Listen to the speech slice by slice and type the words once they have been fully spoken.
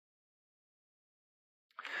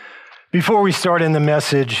Before we start in the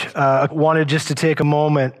message, I wanted just to take a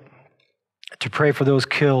moment to pray for those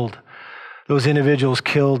killed, those individuals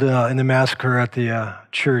killed in the massacre at the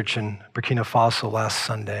church in Burkina Faso last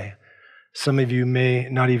Sunday. Some of you may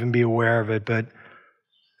not even be aware of it, but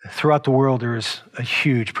throughout the world there is a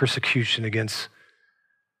huge persecution against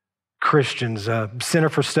Christians. Center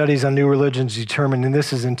for Studies on New Religions determined, and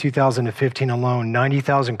this is in 2015 alone,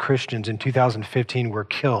 90,000 Christians in 2015 were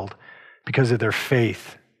killed because of their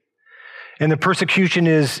faith. And the persecution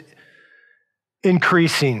is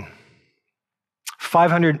increasing.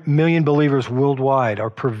 500 million believers worldwide are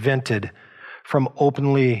prevented from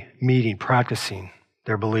openly meeting, practicing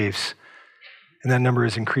their beliefs. And that number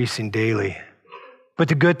is increasing daily. But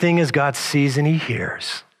the good thing is God sees and He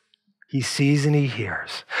hears. He sees and He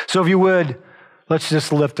hears. So if you would, let's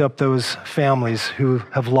just lift up those families who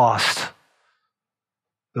have lost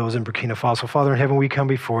those in Burkina Faso. Father in heaven, we come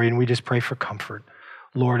before You and we just pray for comfort,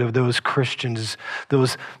 Lord, of those Christians,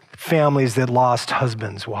 those families that lost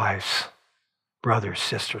husbands, wives, brothers,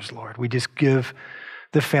 sisters, Lord. We just give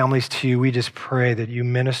the families to You. We just pray that You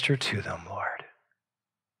minister to them, Lord.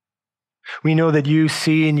 We know that You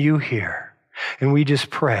see and You hear, and we just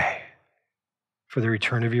pray for the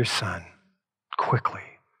return of Your Son quickly.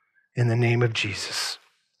 In the name of Jesus,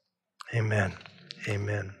 amen.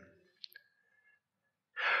 Amen.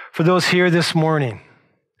 For those here this morning,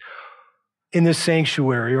 in this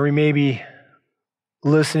sanctuary, or maybe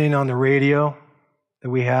listening on the radio that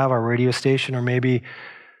we have, our radio station, or maybe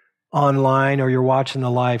online, or you're watching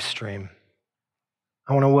the live stream,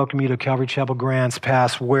 I want to welcome you to Calvary Chapel Grants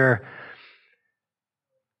Pass, where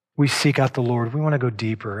we seek out the Lord. We want to go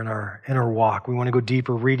deeper in our walk. We want to go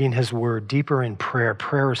deeper reading His Word, deeper in prayer.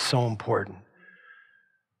 Prayer is so important.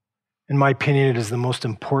 In my opinion, it is the most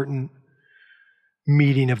important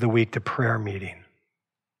meeting of the week, the prayer meeting.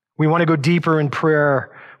 We want to go deeper in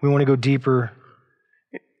prayer. We want to go deeper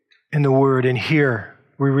in the Word. And here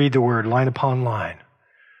we read the Word line upon line,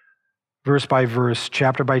 verse by verse,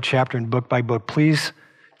 chapter by chapter, and book by book. Please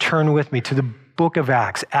turn with me to the book of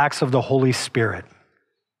Acts, Acts of the Holy Spirit.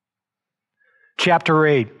 Chapter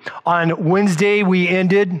 8. On Wednesday, we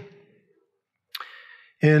ended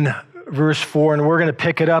in verse 4, and we're going to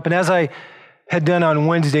pick it up. And as I had done on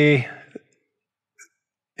Wednesday,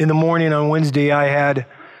 in the morning on Wednesday, I had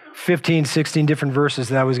 15, 16 different verses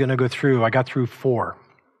that I was going to go through. I got through 4.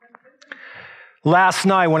 Last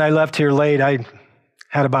night when I left here late, I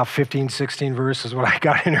had about 15, 16 verses when I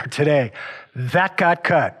got in here today. That got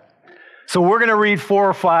cut. So we're going to read 4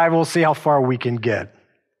 or 5. We'll see how far we can get.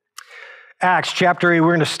 Acts chapter 8, we're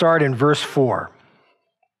going to start in verse 4.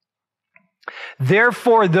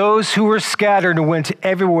 Therefore, those who were scattered went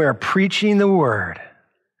everywhere preaching the word.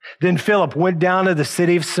 Then Philip went down to the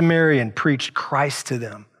city of Samaria and preached Christ to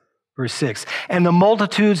them. Verse 6, and the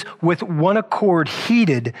multitudes with one accord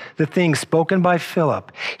heeded the things spoken by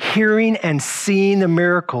Philip, hearing and seeing the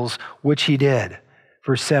miracles which he did.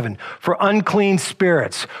 Verse 7, for unclean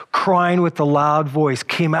spirits, crying with a loud voice,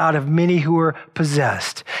 came out of many who were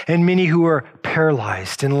possessed, and many who were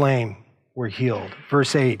paralyzed and lame were healed.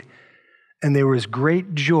 Verse 8, and there was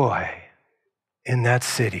great joy in that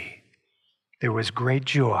city. There was great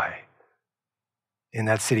joy in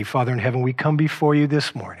that city. Father in heaven, we come before You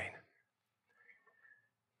this morning.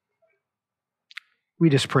 We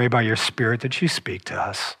just pray by Your Spirit that You speak to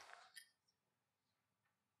us.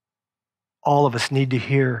 All of us need to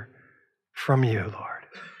hear from You, Lord.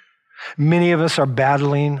 Many of us are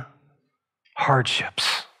battling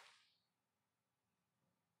hardships.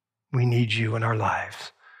 We need You in our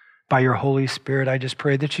lives. By Your Holy Spirit, I just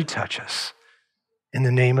pray that You touch us. In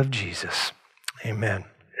the name of Jesus, amen.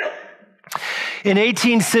 In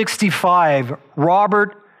 1865,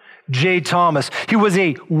 Robert J. Thomas, he was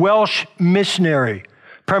a Welsh missionary,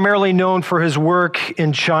 primarily known for his work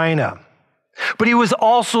in China. But he was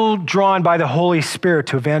also drawn by the Holy Spirit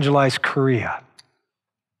to evangelize Korea.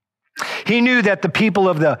 He knew that the people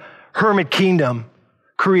of the Hermit Kingdom,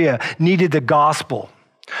 Korea, needed the gospel.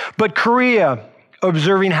 But Korea,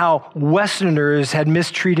 observing how Westerners had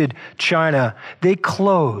mistreated China, they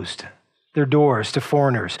closed their doors to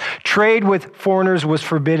foreigners. Trade with foreigners was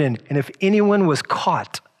forbidden, and if anyone was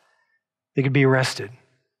caught, they could be arrested,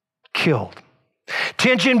 killed.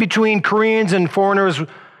 Tension between Koreans and foreigners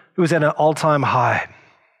was at an all-time high.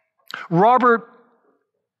 Robert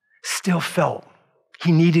still felt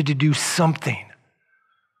he needed to do something.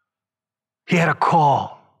 He had a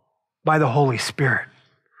call by the Holy Spirit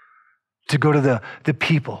to go to the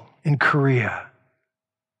people in Korea.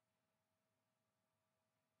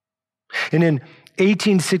 And in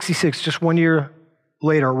 1866, just 1 year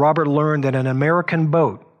later, Robert learned that an American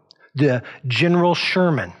boat, the General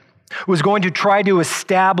Sherman, was going to try to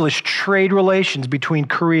establish trade relations between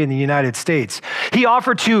Korea and the United States. He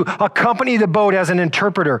offered to accompany the boat as an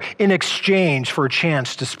interpreter in exchange for a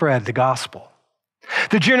chance to spread the gospel.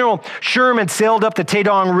 The General Sherman sailed up the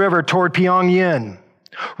Taedong River toward Pyongyang.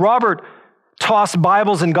 Robert tossed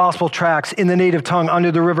Bibles and gospel tracts in the native tongue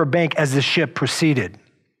under the river bank as the ship proceeded.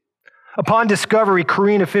 Upon discovery,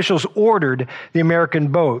 Korean officials ordered the American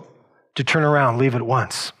boat to turn around, leave at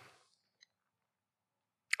once.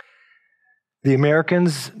 The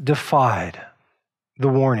Americans defied the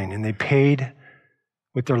warning, and they paid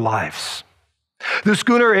with their lives. The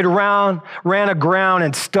schooner had ran aground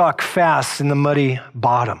and stuck fast in the muddy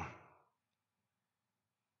bottom.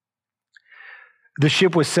 The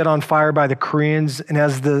ship was set on fire by the Koreans, and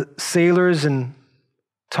as the sailors and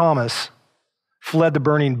Thomas fled the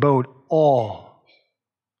burning boat, all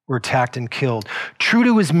were attacked and killed. True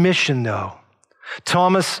to his mission, though,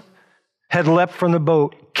 Thomas had leapt from the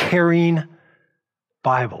boat carrying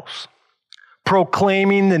Bibles,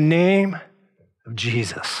 proclaiming the name of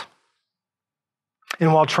Jesus.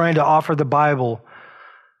 And while trying to offer the Bibles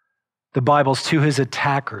to his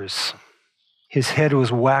attackers, his head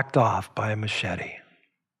was whacked off by a machete.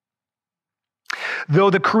 Though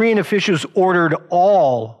the Korean officials ordered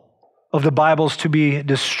all of the Bibles to be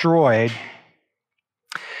destroyed,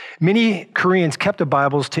 many Koreans kept the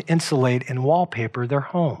Bibles to insulate and wallpaper their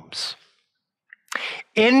homes.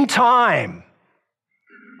 In time,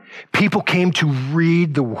 people came to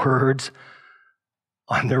read the words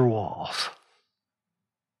on their walls.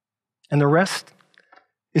 And the rest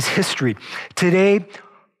is history. Today,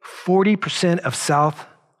 40% of South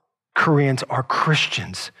Koreans are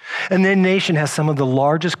Christians. And the nation has some of the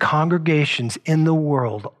largest congregations in the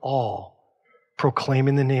world, all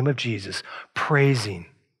proclaiming the name of Jesus, praising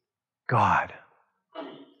God.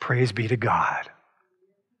 Praise be to God.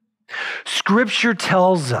 Scripture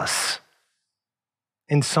tells us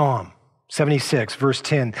in Psalm 76, verse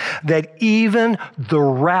 10, that even the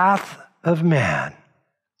wrath of man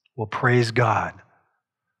will praise God.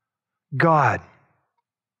 God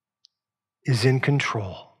is in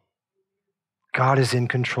control. God is in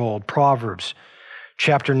control. Proverbs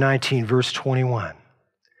chapter 19, verse 21.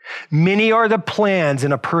 Many are the plans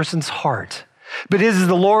in a person's heart, but it is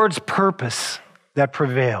the Lord's purpose that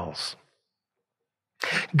prevails.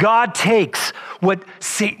 God takes what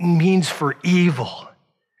Satan means for evil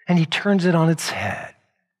and he turns it on its head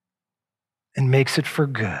and makes it for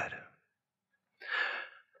good.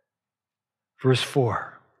 Verse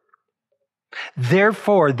 4.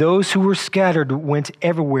 Therefore, those who were scattered went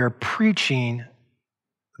everywhere preaching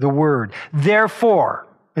the word. Therefore,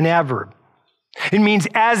 an adverb. It means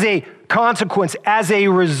as a consequence, as a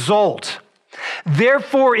result.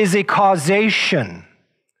 Therefore is a causation.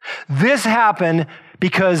 This happened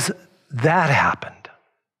because that happened.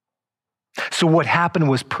 So what happened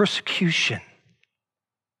was persecution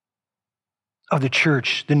of the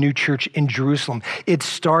church, the new church in Jerusalem. It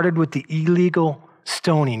started with the illegal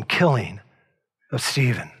stoning, killing of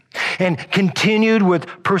Stephen, and continued with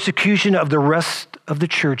persecution of the rest of the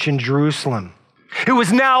church in Jerusalem. It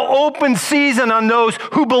was now open season on those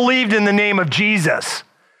who believed in the name of Jesus.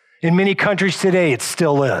 In many countries today, it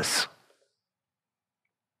still is.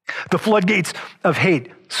 The floodgates of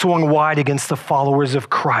hate swung wide against the followers of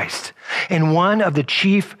Christ. And one of the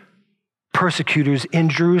chief persecutors in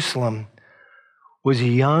Jerusalem was a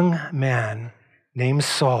young man named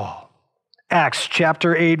Saul. Acts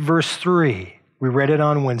chapter 8, verse 3. We read it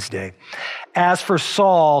on Wednesday. As for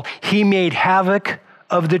Saul, he made havoc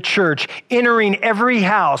of the church, entering every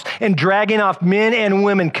house and dragging off men and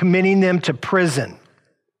women, committing them to prison.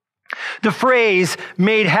 The phrase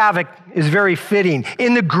made havoc is very fitting.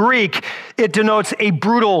 In the Greek, it denotes a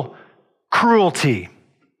brutal cruelty,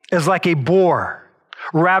 as like a boar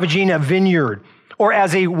ravaging a vineyard, or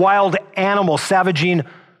as a wild animal savaging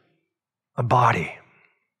a body.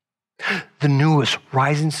 The newest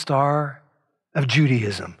rising star of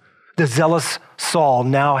Judaism, the zealous Saul,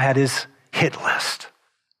 now had his hit list.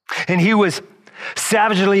 And he was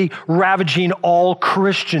savagely ravaging all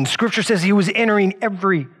Christians. Scripture says he was entering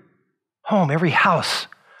every home, every house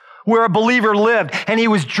where a believer lived, and he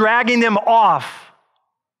was dragging them off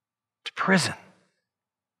to prison,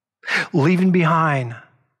 leaving behind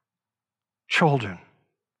children,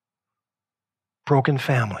 broken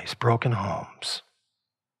families, broken homes.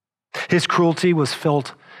 His cruelty was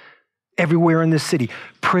felt everywhere in the city.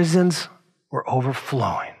 Prisons were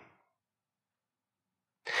overflowing.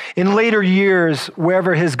 In later years,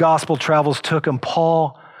 wherever his gospel travels took him,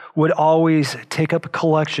 Paul would always take up a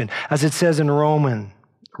collection. As it says in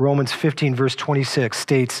Romans 15, verse 26,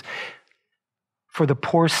 states, for the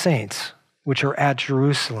poor saints which are at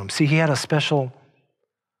Jerusalem. See, he had a special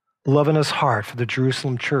love in his heart for the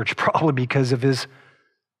Jerusalem church, probably because of his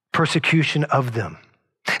persecution of them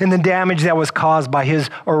and the damage that was caused by his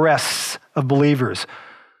arrests of believers.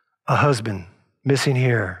 A husband missing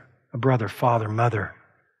here, a brother, father, mother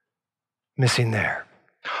missing there.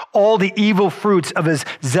 All the evil fruits of his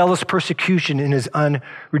zealous persecution in his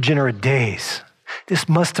unregenerate days. This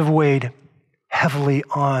must have weighed heavily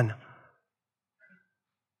on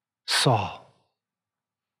Saul.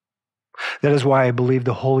 That is why I believe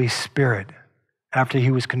the Holy Spirit, after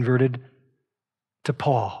he was converted to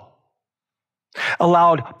Paul,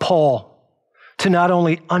 allowed Paul to not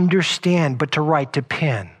only understand, but to write, to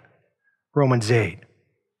pen Romans 8,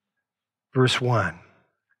 verse 1.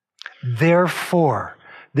 Therefore,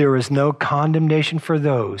 there is no condemnation for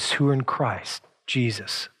those who are in Christ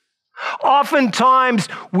Jesus. Oftentimes,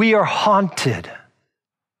 we are haunted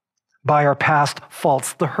by our past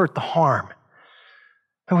faults, the hurt, the harm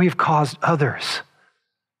that we have caused others.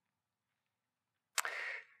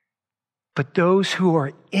 But those who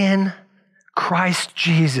are in Christ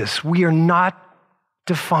Jesus, we are not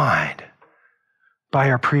defined by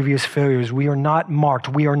our previous failures. We are not marked.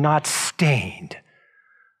 We are not stained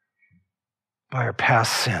by our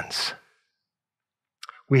past sins.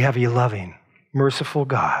 We have a loving, merciful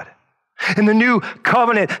God. And the new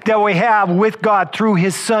covenant that we have with God through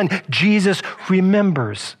his Son, Jesus,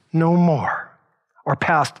 remembers no more our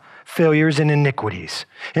past failures and iniquities.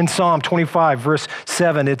 In Psalm 25, verse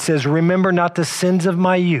 7, it says, remember not the sins of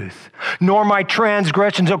my youth, nor my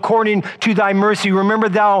transgressions according to thy mercy. Remember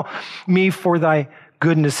thou me for thy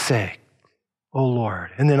goodness' sake, O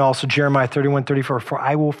Lord. And then also Jeremiah 31:34, for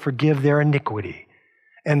I will forgive their iniquity,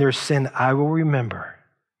 and their sin I will remember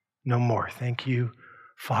no more. Thank you,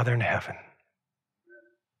 Father in heaven.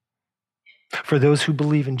 For those who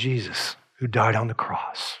believe in Jesus, who died on the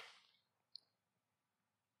cross.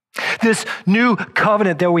 This new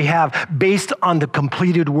covenant that we have based on the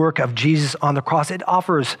completed work of Jesus on the cross, it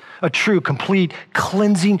offers a true, complete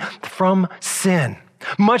cleansing from sin.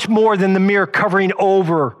 Much more than the mere covering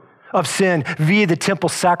over of sin via the temple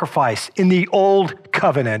sacrifice in the old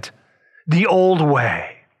covenant, the old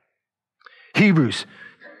way. Hebrews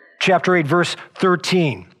chapter 8, verse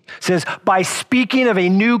 13 says, by speaking of a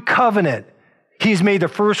new covenant, he's made the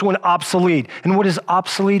first one obsolete. And what is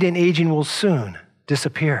obsolete and aging will soon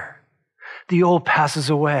disappear. The old passes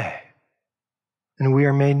away, and we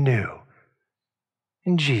are made new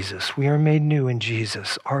in Jesus. We are made new in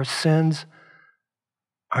Jesus. Our sins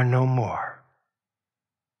are no more.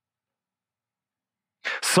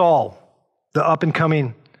 Saul, the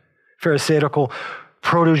up-and-coming Pharisaical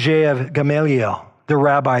protege of Gamaliel, the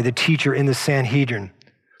rabbi, the teacher in the Sanhedrin.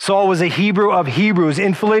 Saul was a Hebrew of Hebrews.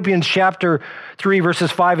 In Philippians chapter 3,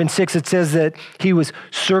 verses 5 and 6, it says that he was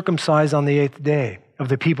circumcised on the 8th day of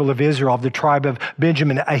the people of Israel, of the tribe of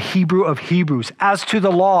Benjamin, a Hebrew of Hebrews. As to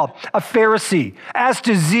the law, a Pharisee. As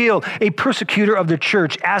to zeal, a persecutor of the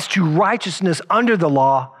church. As to righteousness under the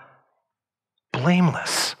law,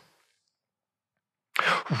 blameless.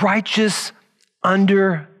 Righteous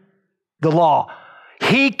under the law.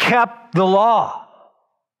 He kept the law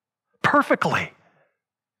perfectly.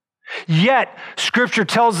 Yet, Scripture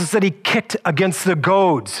tells us that he kicked against the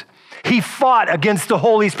goads. He fought against the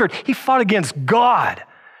Holy Spirit. He fought against God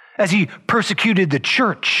as he persecuted the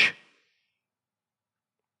church.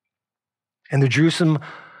 And the Jerusalem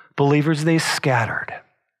believers, they scattered,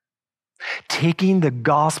 taking the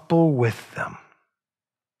gospel with them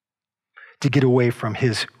to get away from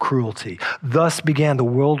his cruelty. Thus began the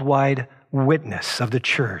worldwide witness of the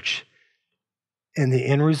church. And the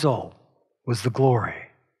end result was the glory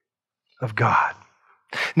of God.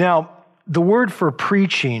 Now, the word for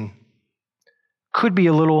preaching could be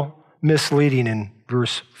a little misleading in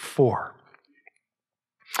verse 4.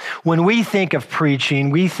 When we think of preaching,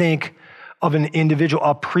 we think of an individual,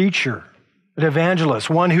 a preacher, an evangelist,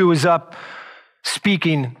 one who is up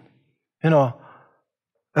speaking, at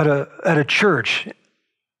a church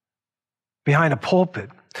behind a pulpit.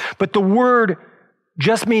 But the word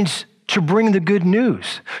just means to bring the good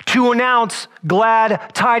news, to announce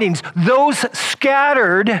glad tidings. Those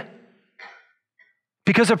scattered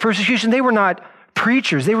because of persecution, they were not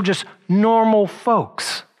preachers. They were just normal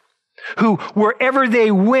folks who, wherever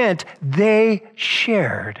they went, they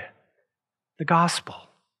shared the gospel.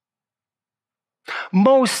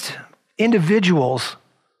 Most individuals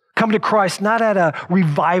come to Christ not at a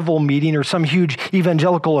revival meeting or some huge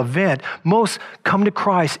evangelical event. Most come to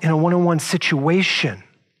Christ in a one-on-one situation,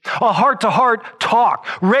 a heart-to-heart talk,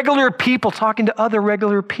 regular people talking to other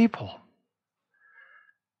regular people.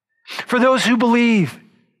 For those who believe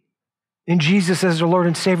in Jesus as their Lord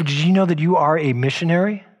and Savior, did you know that you are a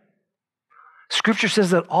missionary? Scripture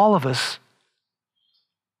says that all of us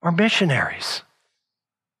are missionaries.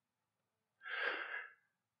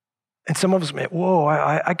 And some of us may, whoa,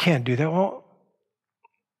 I can't do that. Well,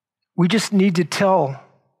 we just need to tell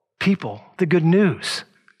people the good news.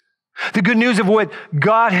 The good news of what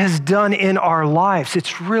God has done in our lives.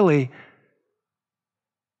 It's really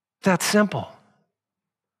that simple.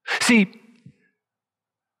 See,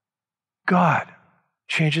 God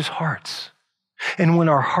changes hearts. And when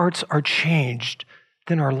our hearts are changed,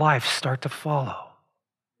 then our lives start to follow.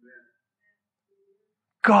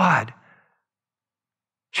 God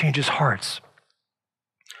changes hearts,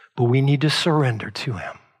 but we need to surrender to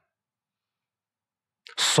him.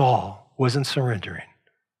 Saul wasn't surrendering.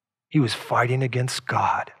 He was fighting against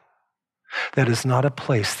God. That is not a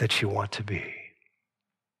place that you want to be.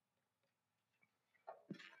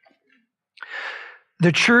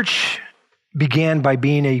 The church began by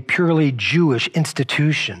being a purely Jewish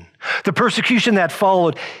institution. The persecution that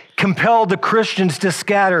followed compelled the Christians to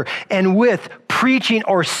scatter, and with preaching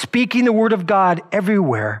or speaking the word of God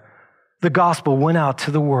everywhere, the gospel went out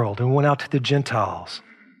to the world and went out to the Gentiles.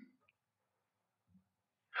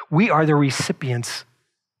 We are the recipients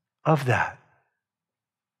of that.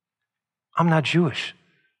 I'm not Jewish.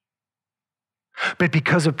 But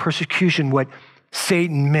because of persecution, what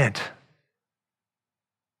Satan meant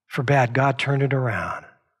for bad, God turned it around.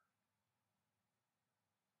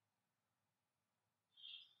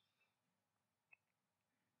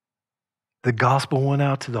 The gospel went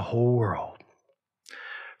out to the whole world.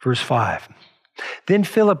 Verse 5. Then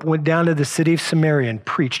Philip went down to the city of Samaria and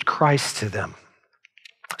preached Christ to them.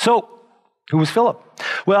 So, who was Philip?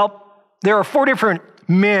 Well, there are 4 different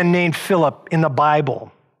men named Philip in the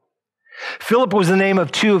Bible. Philip was the name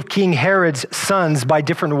of 2 of King Herod's sons by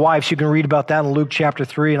different wives. You can read about that in Luke chapter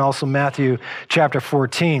 3 and also Matthew chapter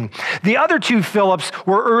 14. The other 2 Philips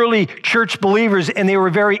were early church believers, and they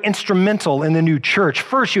were very instrumental in the new church.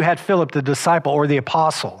 First, you had Philip the disciple or the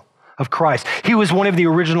apostle of Christ. He was one of the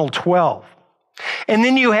original 12. And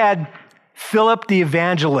then you had Philip the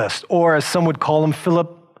evangelist, or as some would call him,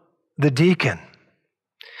 Philip the deacon.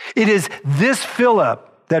 It is this Philip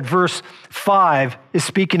that verse 5 is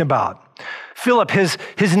speaking about. Philip,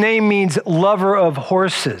 his name means lover of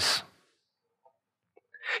horses.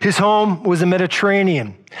 His home was the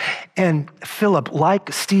Mediterranean. And Philip,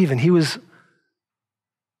 like Stephen, he was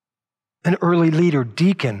an early leader,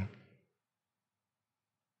 deacon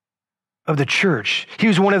of the church. He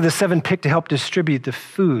was one of the 7 picked to help distribute the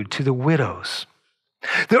food to the widows.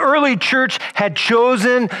 The early church had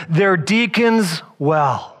chosen their deacons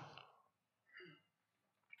well.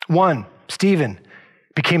 One, Stephen,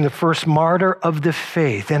 became the first martyr of the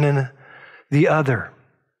faith, and in the other,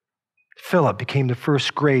 Philip became the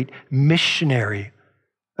first great missionary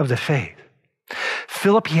of the faith.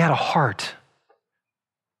 Philip, he had a heart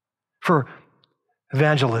for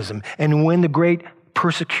evangelism, and when the great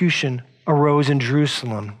persecution arose in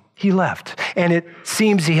Jerusalem, he left, and it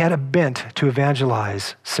seems he had a bent to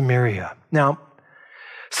evangelize Samaria. Now,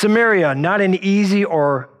 Samaria, not an easy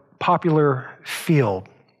or popular field.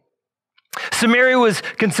 Samaria was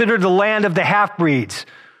considered the land of the half-breeds,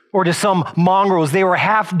 or to some mongrels, they were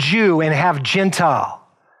half Jew and half Gentile.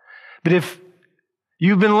 But if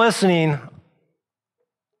you've been listening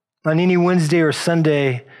on any Wednesday or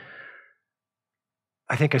Sunday,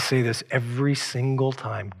 I think I say this every single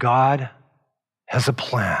time. God has a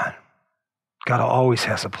plan. God always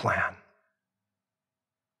has a plan.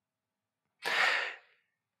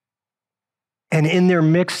 And in their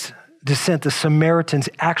mixed descent, the Samaritans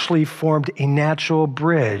actually formed a natural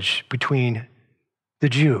bridge between the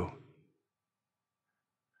Jew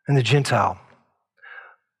and the Gentile.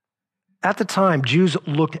 At the time, Jews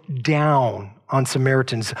looked down on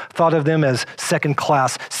Samaritans, thought of them as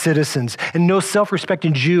second-class citizens, and no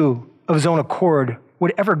self-respecting Jew of his own accord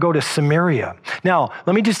would ever go to Samaria. Now,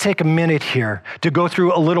 let me just take a minute here to go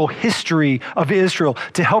through a little history of Israel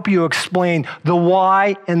to help you explain the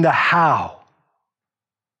why and the how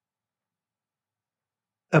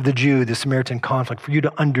of the Jew, the Samaritan conflict, for you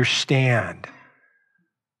to understand.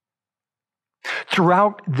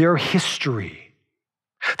 Throughout their history,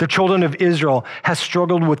 the children of Israel have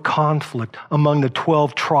struggled with conflict among the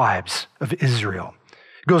 12 tribes of Israel.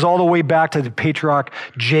 It goes all the way back to the patriarch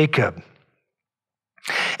Jacob.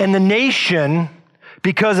 And the nation,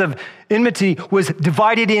 because of enmity, was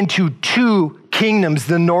divided into 2 kingdoms,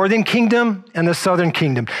 the northern kingdom and the southern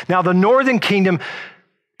kingdom. Now, the northern kingdom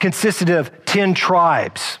consisted of 10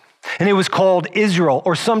 tribes, and it was called Israel,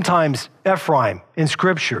 or sometimes Ephraim in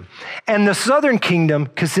Scripture. And the southern kingdom,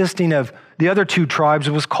 consisting of the other 2 tribes,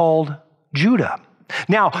 was called Judah.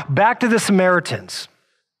 Now, back to the Samaritans.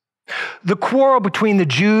 The quarrel between the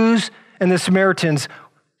Jews and the Samaritans,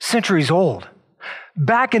 centuries old.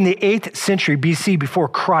 Back in the 8th century BC, before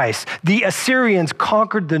Christ, the Assyrians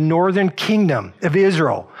conquered the northern kingdom of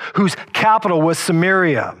Israel, whose capital was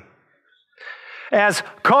Samaria. As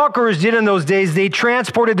conquerors did in those days, they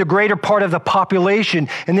transported the greater part of the population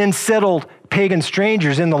and then settled pagan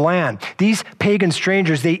strangers in the land. These pagan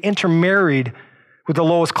strangers, they intermarried with the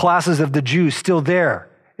lowest classes of the Jews still there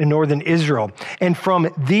in northern Israel. And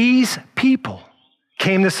from these people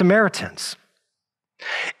came the Samaritans.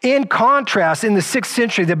 In contrast, in the 6th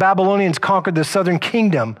century, the Babylonians conquered the southern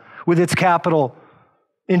kingdom with its capital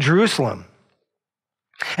in Jerusalem.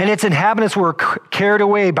 And its inhabitants were carried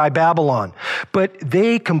away by Babylon, but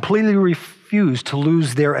they completely refused to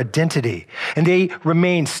lose their identity, and they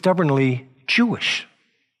remained stubbornly Jewish.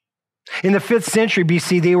 In the 5th century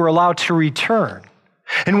BC, they were allowed to return.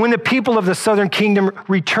 And when the people of the southern kingdom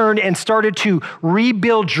returned and started to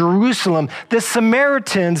rebuild Jerusalem, the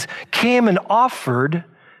Samaritans came and offered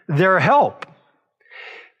their help.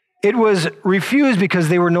 It was refused because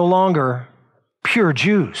they were no longer pure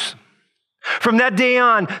Jews. From that day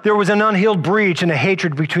on, there was an unhealed breach and a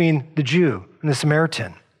hatred between the Jew and the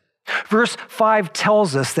Samaritan. Verse 5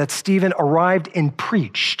 tells us that Stephen arrived and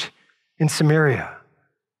preached in Samaria,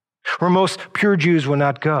 where most pure Jews would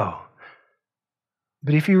not go.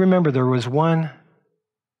 But if you remember, there was one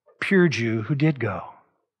pure Jew who did go.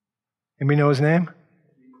 Anybody know his name?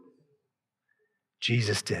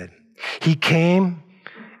 Jesus did. He came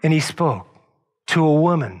and he spoke to a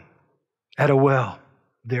woman at a well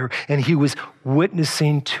there, and he was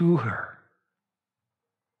witnessing to her.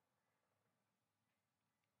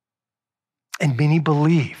 And many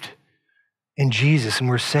believed in Jesus and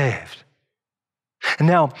were saved. And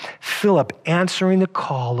now, Philip, answering the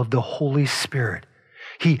call of the Holy Spirit,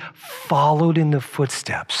 he followed in the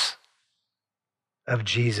footsteps of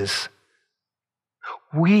Jesus.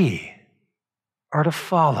 We are to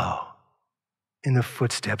follow in the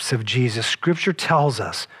footsteps of Jesus. Scripture tells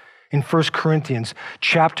us in 1 Corinthians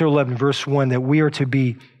chapter 11, verse 1, that we are to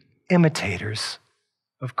be imitators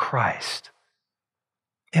of Christ.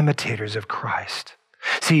 Imitators of Christ.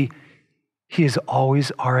 See, he is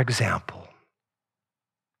always our example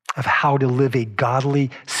of how to live a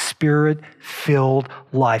godly, Spirit-filled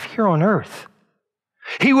life here on earth.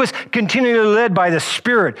 He was continually led by the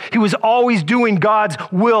Spirit. He was always doing God's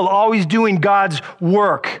will, always doing God's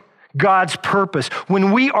work, God's purpose.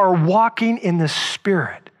 When we are walking in the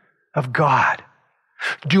Spirit of God,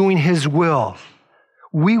 doing His will,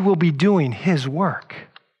 we will be doing His work.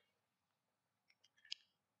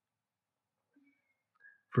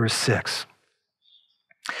 Verse 6.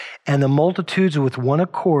 And the multitudes with one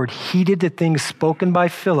accord heeded the things spoken by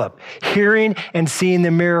Philip, hearing and seeing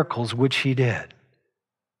the miracles which he did.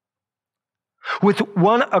 With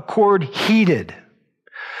one accord heeded.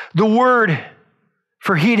 The word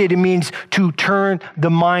for heeded, it means to turn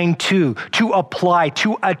the mind to apply,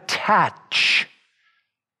 to attach.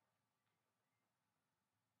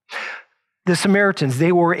 The Samaritans,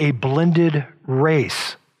 they were a blended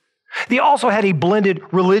race. They also had a blended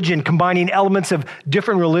religion, combining elements of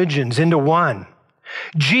different religions into one.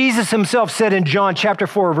 Jesus himself said in John chapter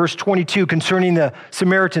 4, verse 22, concerning the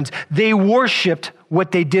Samaritans, they worshiped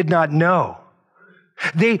what they did not know.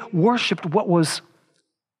 They worshiped what was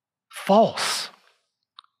false.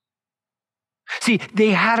 See,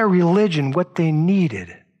 they had a religion. What they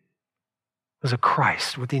needed was a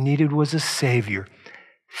Christ. What they needed was a Savior.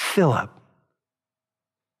 Philip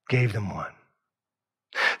gave them one.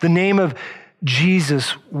 The name of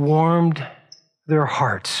Jesus warmed their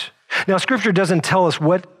hearts. Now, Scripture doesn't tell us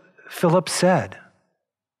what Philip said.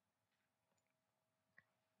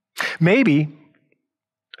 Maybe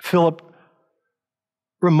Philip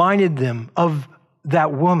reminded them of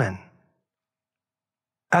that woman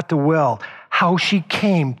at the well, how she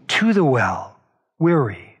came to the well,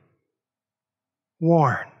 weary,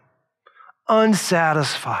 worn,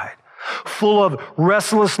 unsatisfied, full of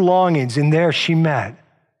restless longings, and there she met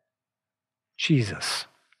Jesus.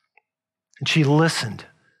 And she listened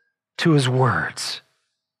to his words.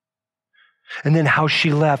 And then how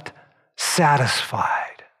she left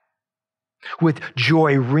satisfied, with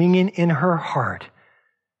joy ringing in her heart.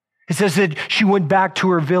 It says that she went back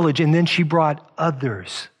to her village, and then she brought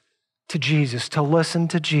others to Jesus, to listen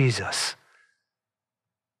to Jesus.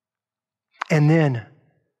 And then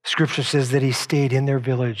Scripture says that he stayed in their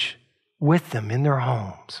village with them in their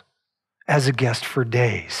homes as a guest for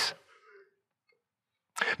days.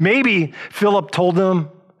 Maybe Philip told them,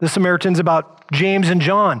 the Samaritans, about James and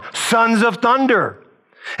John, sons of thunder,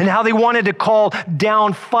 and how they wanted to call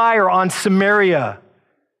down fire on Samaria,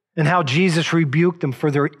 and how Jesus rebuked them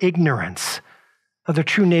for their ignorance of the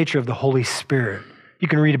true nature of the Holy Spirit. You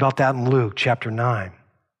can read about that in Luke chapter 9.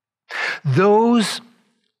 Those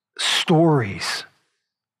stories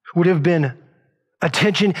would have been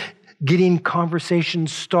attention-getting conversation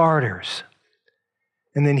starters.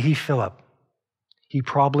 And then Philip, he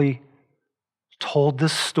probably told the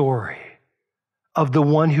story of the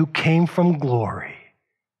one who came from glory,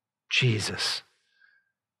 Jesus.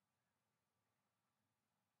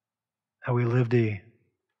 How he lived a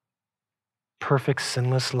perfect,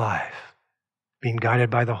 sinless life, being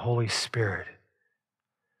guided by the Holy Spirit,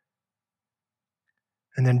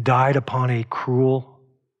 and then died upon a cruel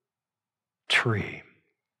tree.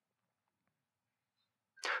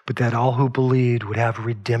 But that all who believed would have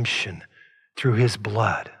redemption through his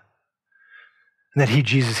blood. And that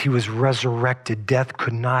Jesus, he was resurrected. Death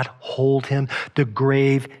could not hold him. The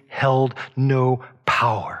grave held no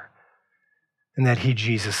power. And that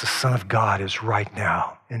Jesus, the Son of God, is right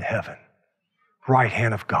now in heaven, right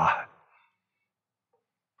hand of God.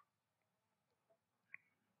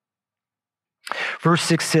 Verse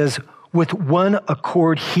 6 says, with one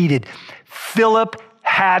accord heated, Philip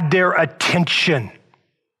had their attention.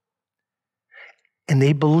 And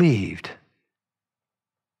they believed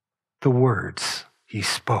the words he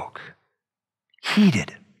spoke.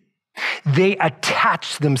 Heeded. They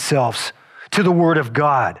attached themselves to the word of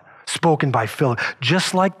God spoken by Philip,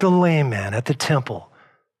 just like the lame man at the temple.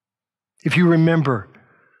 If you remember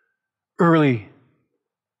early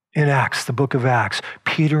in Acts, the book of Acts,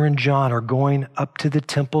 Peter and John are going up to the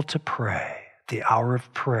temple to pray, the hour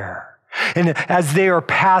of prayer. And as they are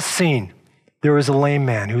passing, there is a lame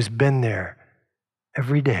man who's been there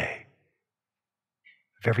every day,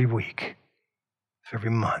 of every week, of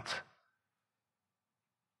every month,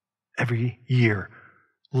 every year,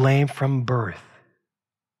 lame from birth.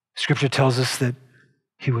 Scripture tells us that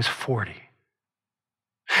he was 40.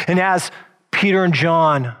 And as Peter and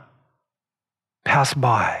John pass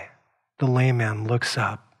by, the lame man looks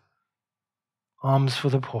up, alms for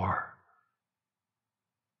the poor.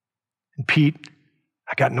 And Pete,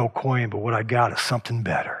 I got no coin, but what I got is something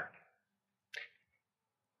better.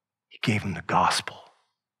 He gave him the gospel.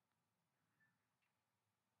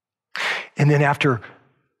 And then after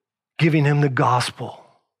giving him the gospel,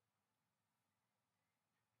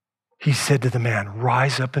 he said to the man,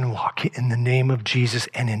 rise up and walk in the name of Jesus.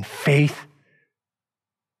 And in faith,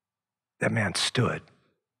 that man stood.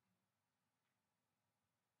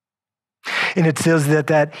 And it says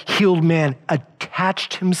that healed man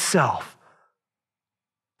attached himself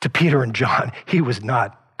to Peter and John. He was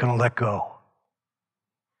not going to let go.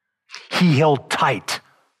 He held tight.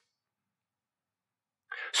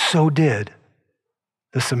 So did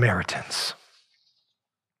the Samaritans.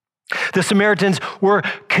 The Samaritans were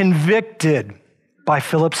convicted by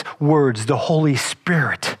Philip's words. The Holy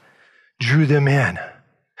Spirit drew them in.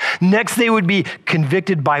 Next, they would be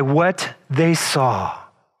convicted by what they saw.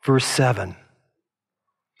 Verse 7.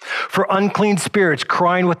 For unclean spirits,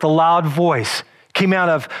 crying with a loud voice, came out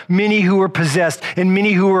of many who were possessed, and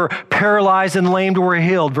many who were paralyzed and lamed were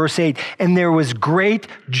healed. Verse 8. And there was great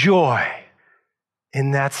joy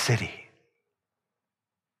in that city.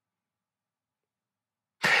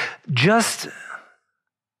 Just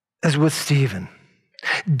as with Stephen,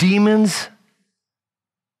 demons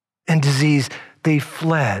and disease, they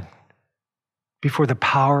fled before the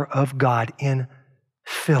power of God in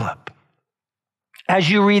Philip. As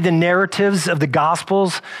you read the narratives of the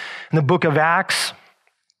Gospels in the book of Acts,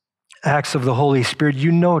 Acts of the Holy Spirit,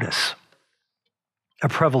 you notice a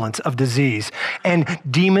prevalence of disease and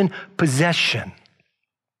demon possession.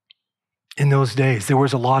 In those days, there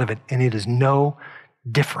was a lot of it, and it is no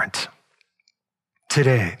different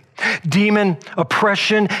today. Demon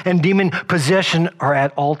oppression and demon possession are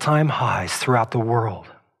at all-time highs throughout the world.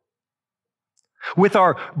 With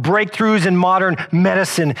our breakthroughs in modern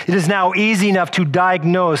medicine, it is now easy enough to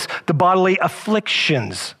diagnose the bodily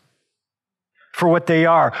afflictions for what they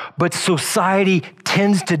are. But society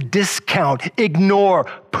tends to discount, ignore,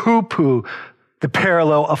 poo-poo the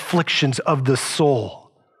parallel afflictions of the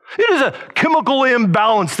soul. It is a chemical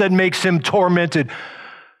imbalance that makes him tormented.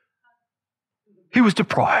 He was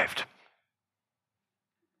deprived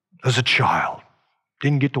as a child,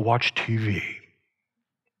 didn't get to watch TV.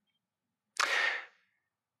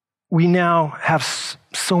 We now have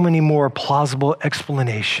so many more plausible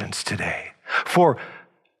explanations today for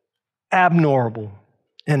abnormal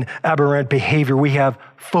and aberrant behavior. We have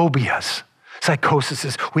phobias,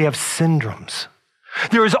 psychoses, we have syndromes.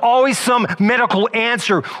 There is always some medical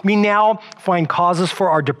answer. We now find causes for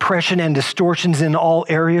our depression and distortions in all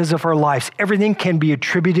areas of our lives. Everything can be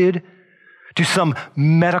attributed to some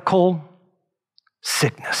medical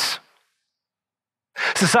sickness.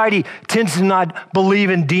 Society tends to not believe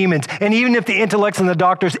in demons, and even if the intellects and the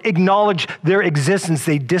doctors acknowledge their existence,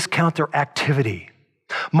 they discount their activity.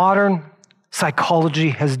 Modern psychology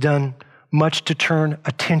has done much to turn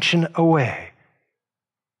attention away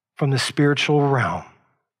from the spiritual realm.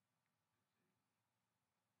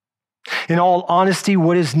 In all honesty,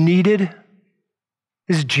 what is needed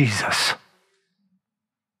is Jesus.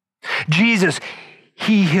 Jesus,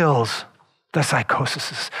 he heals the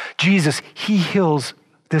psychosis. Jesus, he heals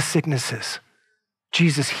the sicknesses.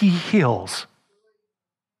 Jesus, he heals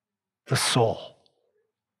the soul.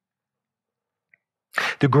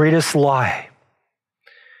 The greatest lie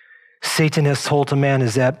Satan has told to man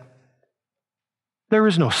is that there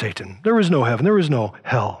is no Satan, there is no heaven, there is no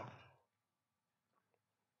hell.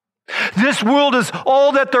 This world is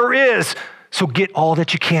all that there is, so get all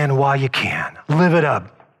that you can while you can. Live it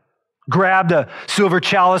up. Grab the silver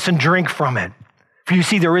chalice and drink from it. For you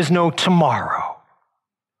see, there is no tomorrow.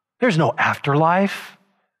 There's no afterlife.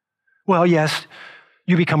 Well, yes,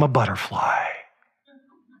 you become a butterfly.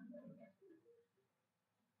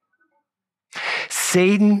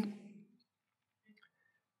 Satan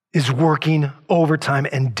is working overtime,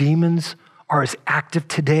 and demons are as active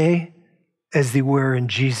today as they were in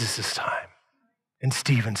Jesus' time, in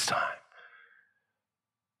Stephen's time,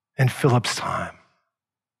 and Philip's time.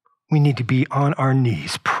 We need to be on our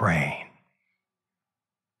knees praying.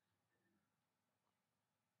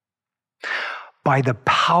 By the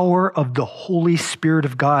power of the Holy Spirit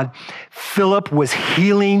of God, Philip was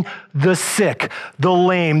healing the sick, the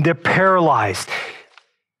lame, the paralyzed.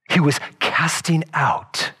 He was casting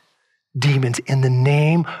out demons in the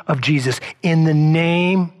name of Jesus. In the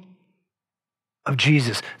name of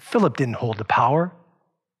Jesus. Philip didn't hold the power.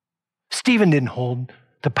 Stephen didn't hold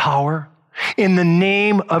the power. In the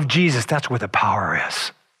name of Jesus, that's where the power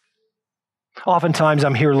is. Oftentimes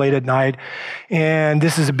I'm here late at night, and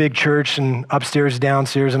this is a big church, and upstairs,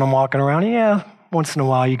 downstairs, and I'm walking around. Yeah, once in a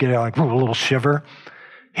while you get like a little shiver.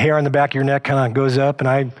 Hair on the back of your neck kind of goes up,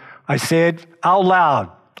 and I say it out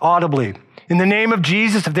loud, audibly. In the name of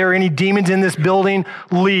Jesus, if there are any demons in this building,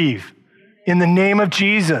 leave. In the name of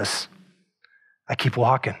Jesus. I keep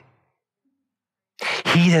walking.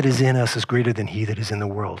 He that is in us is greater than he that is in the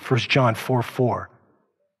world. 1 John 4:4.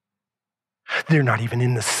 They're not even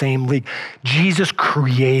in the same league. Jesus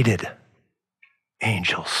created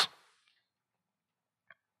angels.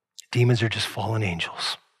 Demons are just fallen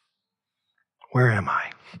angels. Where am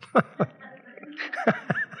I?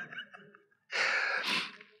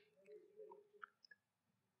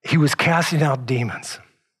 He was casting out demons.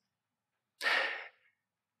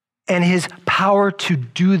 And his power to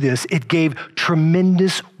do this, it gave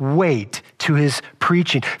tremendous weight to his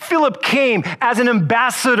preaching. Philip came as an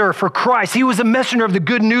ambassador for Christ. He was a messenger of the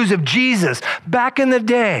good news of Jesus. Back in the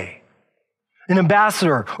day, an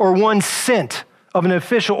ambassador or one sent of an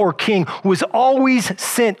official or king was always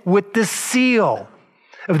sent with the seal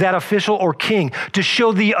of that official or king to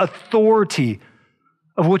show the authority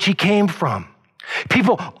of which he came from.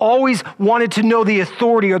 People always wanted to know the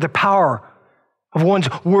authority or the power of one's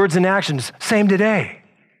words and actions. Same today.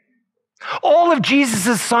 All of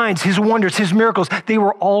Jesus' signs, his wonders, his miracles, they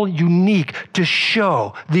were all unique to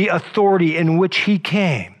show the authority in which he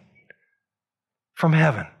came from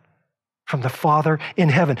heaven, from the Father in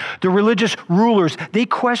heaven. The religious rulers, they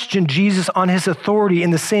questioned Jesus on his authority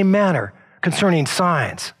in the same manner concerning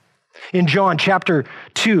signs. In John chapter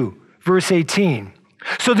 2, verse 18,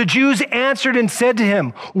 so the Jews answered and said to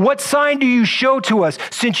him, what sign do you show to us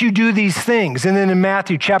since you do these things? And then in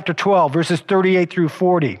Matthew chapter 12, verses 38 through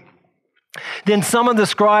 40. Then some of the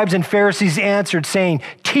scribes and Pharisees answered, saying,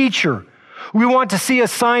 Teacher, we want to see a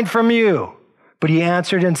sign from you. But he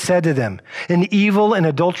answered and said to them, an evil and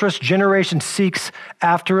adulterous generation seeks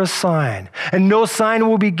after a sign, and no sign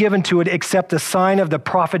will be given to it except the sign of the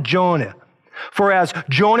prophet Jonah. For as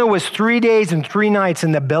Jonah was 3 days and 3 nights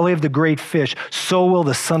in the belly of the great fish, so will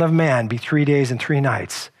the Son of Man be 3 days and 3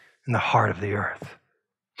 nights in the heart of the earth.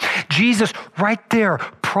 Jesus right there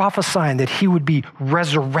prophesying that he would be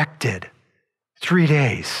resurrected 3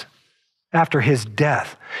 days after his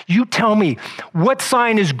death. You tell me, what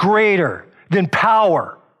sign is greater than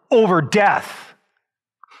power over death?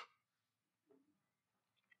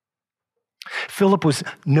 Philip was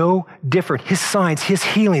no different. His signs, his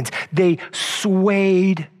healings, they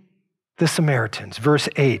swayed the Samaritans. Verse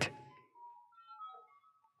 8.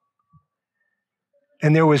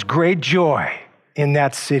 And there was great joy in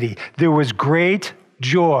that city. There was great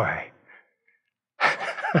joy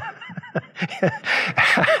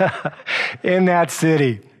in that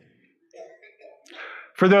city.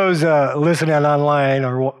 For those listening online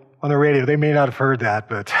or on the radio, they may not have heard that,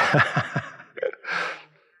 but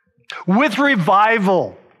with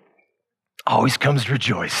revival always comes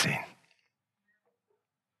rejoicing.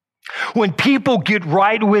 When people get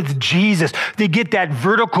right with Jesus, they get that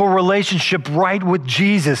vertical relationship right with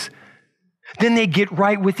Jesus, then they get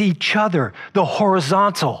right with each other. The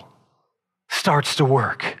horizontal starts to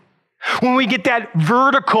work. When we get that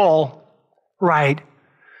vertical right,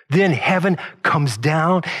 then heaven comes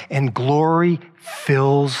down and glory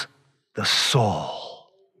fills the soul.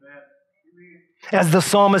 As the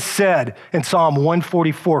psalmist said in Psalm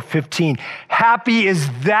 144:15, happy is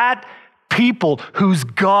that people whose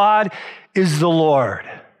God is the Lord.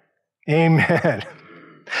 Amen.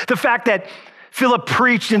 The fact that Philip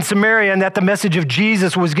preached in Samaria and that the message of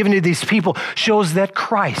Jesus was given to these people shows that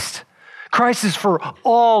Christ is for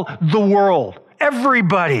all the world,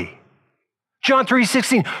 everybody. John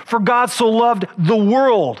 3:16, for God so loved the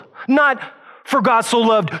world, not for God so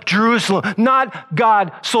loved Jerusalem, not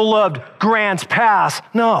God so loved Grants Pass,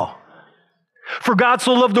 no. For God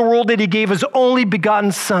so loved the world that he gave his only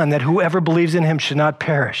begotten Son, that whoever believes in him should not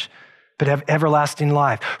perish, but have everlasting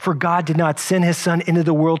life. For God did not send his Son into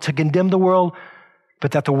the world to condemn the world,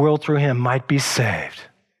 but that the world through him might be saved.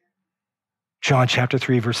 John chapter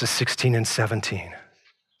 3, verses 16 and 17.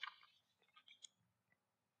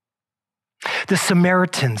 The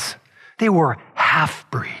Samaritans, they were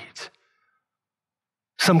half-breeds.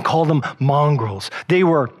 Some called them mongrels. They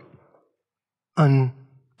were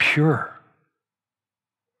unpure.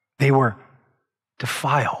 They were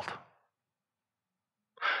defiled.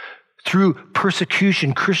 Through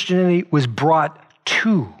persecution, Christianity was brought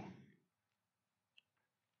to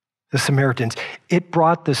the Samaritans. It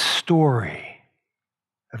brought the story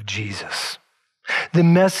of Jesus. The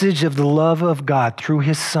message of the love of God through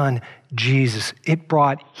his Son, Jesus. It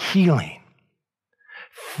brought healing,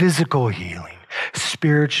 physical healing,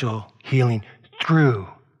 spiritual healing through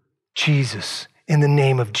Jesus, in the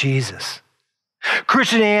name of Jesus.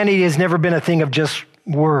 Christianity has never been a thing of just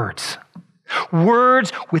words.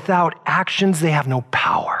 Words without actions, they have no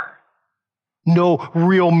power, no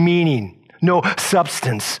real meaning, no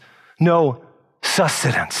substance, no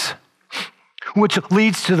sustenance, which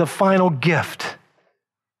leads to the final gift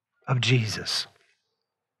of Jesus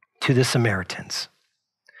to the Samaritans.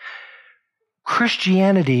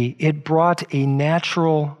 Christianity, it brought a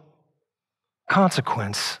natural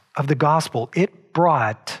consequence of the gospel. It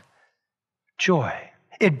brought joy.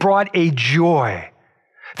 It brought a joy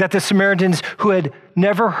that the Samaritans who had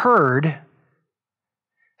never heard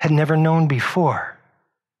had never known before.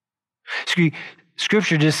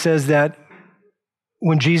 Scripture just says that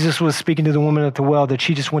when Jesus was speaking to the woman at the well, that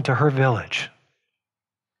she just went to her village.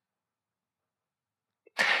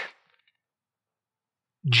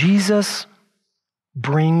 Jesus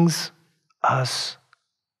brings us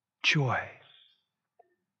joy.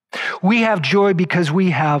 We have joy because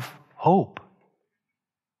we have hope.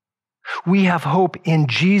 We have hope in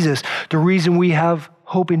Jesus. The reason we have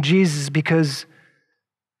hope in Jesus is because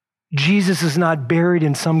Jesus is not buried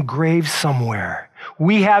in some grave somewhere.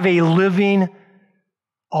 We have a living,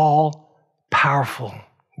 all-powerful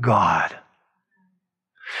God.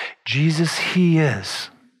 Jesus, he is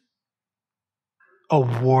a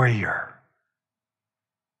warrior.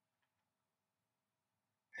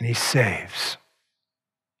 And he saves.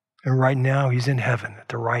 And right now, he's in heaven at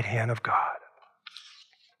the right hand of God.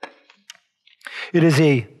 It is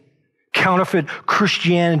a counterfeit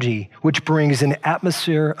Christianity which brings an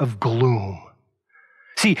atmosphere of gloom.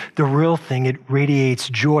 See, the real thing, it radiates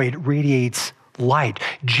joy, it radiates light.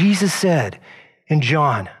 Jesus said in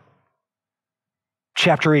John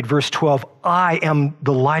chapter 8, verse 12, I am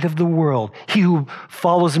the light of the world. He who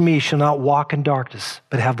follows me shall not walk in darkness,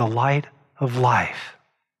 but have the light of life.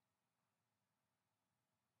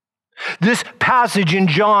 This passage in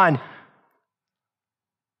John,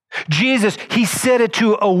 Jesus, he said it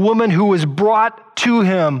to a woman who was brought to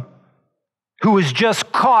him, who was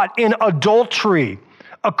just caught in adultery,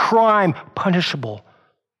 a crime punishable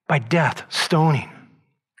by death, stoning.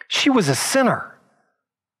 She was a sinner,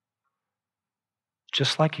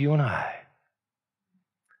 just like you and I.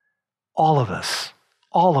 All of us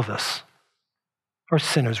are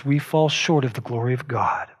sinners. We fall short of the glory of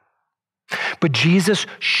God. But Jesus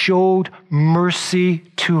showed mercy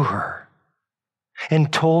to her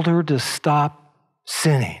and told her to stop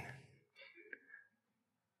sinning.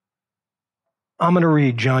 I'm going to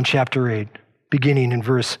read John chapter 8, beginning in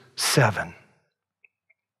verse 7.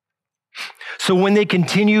 So when they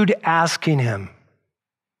continued asking him,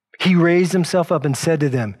 He raised himself up and said to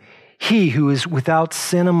them, "He who is without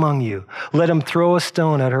sin among you, let him throw a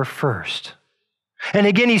stone at her first." And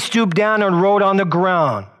again he stooped down and wrote on the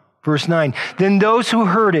ground. Verse 9, then those who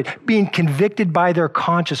heard it, being convicted by their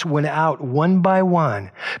conscience, went out one by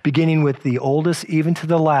one, beginning with the oldest even to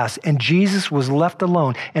the last. And Jesus was left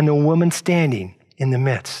alone, and the woman standing in the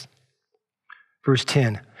midst. Verse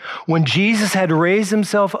 10, when Jesus had raised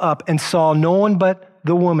himself up and saw no one but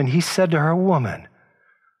the woman, he said to her, "Woman,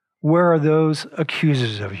 where are those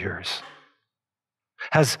accusers of yours?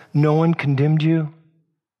 Has no one condemned you?"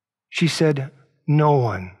 She said, "No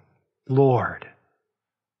one, Lord."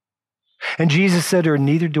 And Jesus said to her,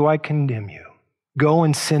 "Neither do I condemn you. Go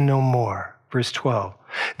and sin no more." Verse 12.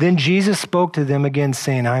 Then Jesus spoke to them again,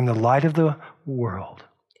 saying, "I am the light of the world.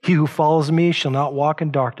 He who follows me shall not walk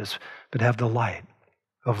in darkness, but have the light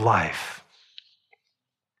of life."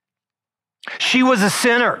 She was a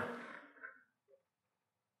sinner,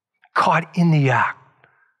 caught in the act,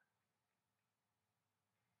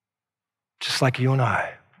 just like you and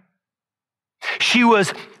I. She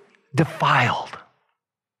was defiled,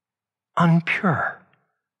 unpure,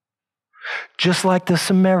 just like the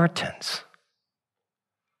Samaritans,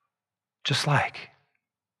 just like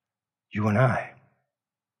you and I.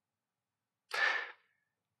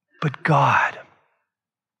 But God,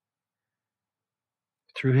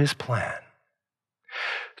 through his plan,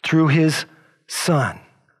 through his Son,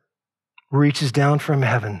 reaches down from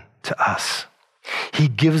heaven to us. He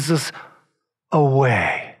gives us a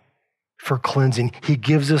way for cleansing. He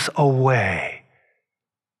gives us a way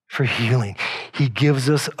for healing. He gives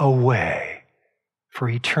us a way for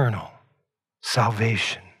eternal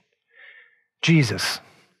salvation. Jesus,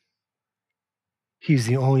 he's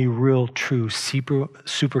the only real, true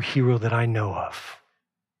superhero that I know of.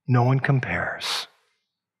 No one compares.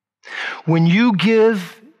 When you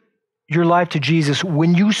give your life to Jesus,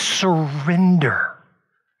 when you surrender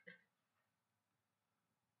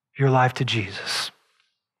your life to Jesus,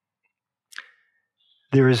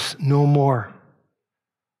 there is no more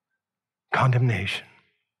condemnation.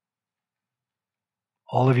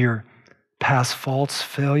 All of your past faults,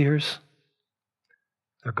 failures,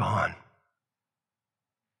 they're gone.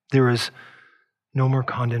 There is no more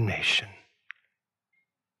condemnation.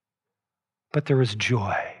 But there is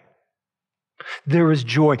joy. There is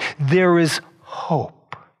joy. There is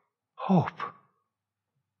hope. Hope.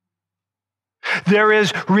 There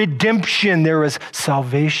is redemption. There is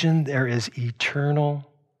salvation. There is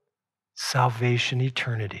eternal salvation,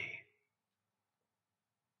 eternity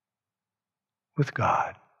with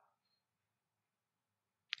God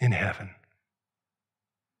in heaven.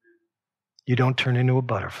 You don't turn into a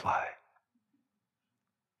butterfly.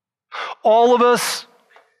 All of us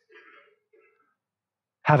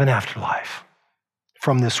have an afterlife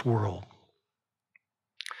from this world.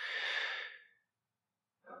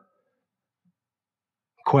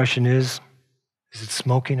 Question is it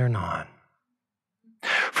smoking or not?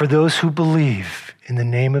 For those who believe in the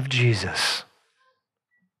name of Jesus,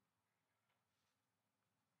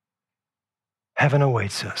 heaven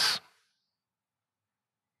awaits us.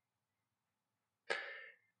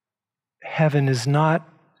 Heaven is not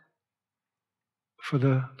for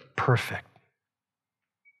the perfect.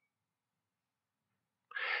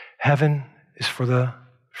 Heaven is for the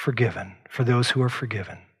forgiven, for those who are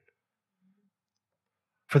forgiven,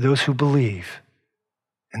 for those who believe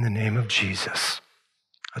in the name of Jesus.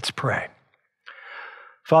 Let's pray.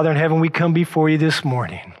 Father in heaven, we come before you this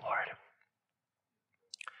morning, Lord.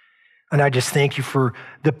 And I just thank you for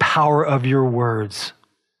the power of your words,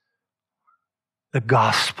 the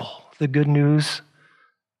gospel, the good news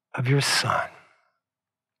of your Son,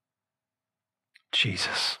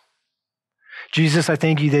 Jesus. Jesus, I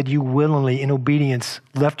thank you that you willingly, in obedience,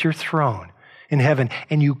 left your throne in heaven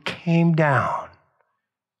and you came down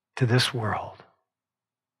to this world.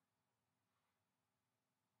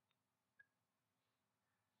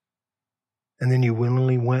 And then you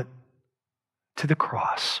willingly went to the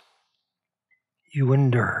cross. You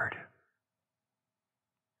endured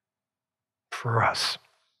for us.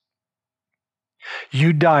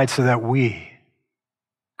 You died so that we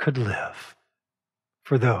could live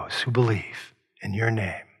for those who believe in your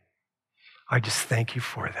name. I just thank you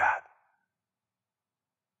for that.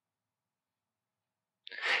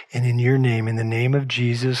 And in your name, in the name of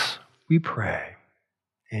Jesus, we pray.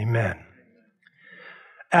 Amen.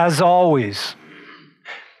 As always,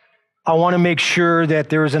 I want to make sure that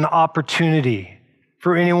there is an opportunity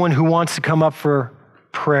for anyone who wants to come up for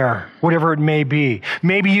prayer, whatever it may be.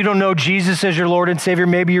 Maybe you don't know Jesus as your Lord and Savior.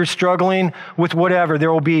 Maybe you're struggling with whatever.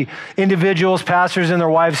 There will be individuals, pastors, and their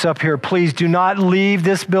wives up here. Please do not leave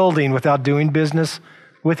this building without doing business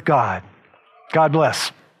with God. God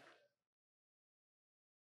bless.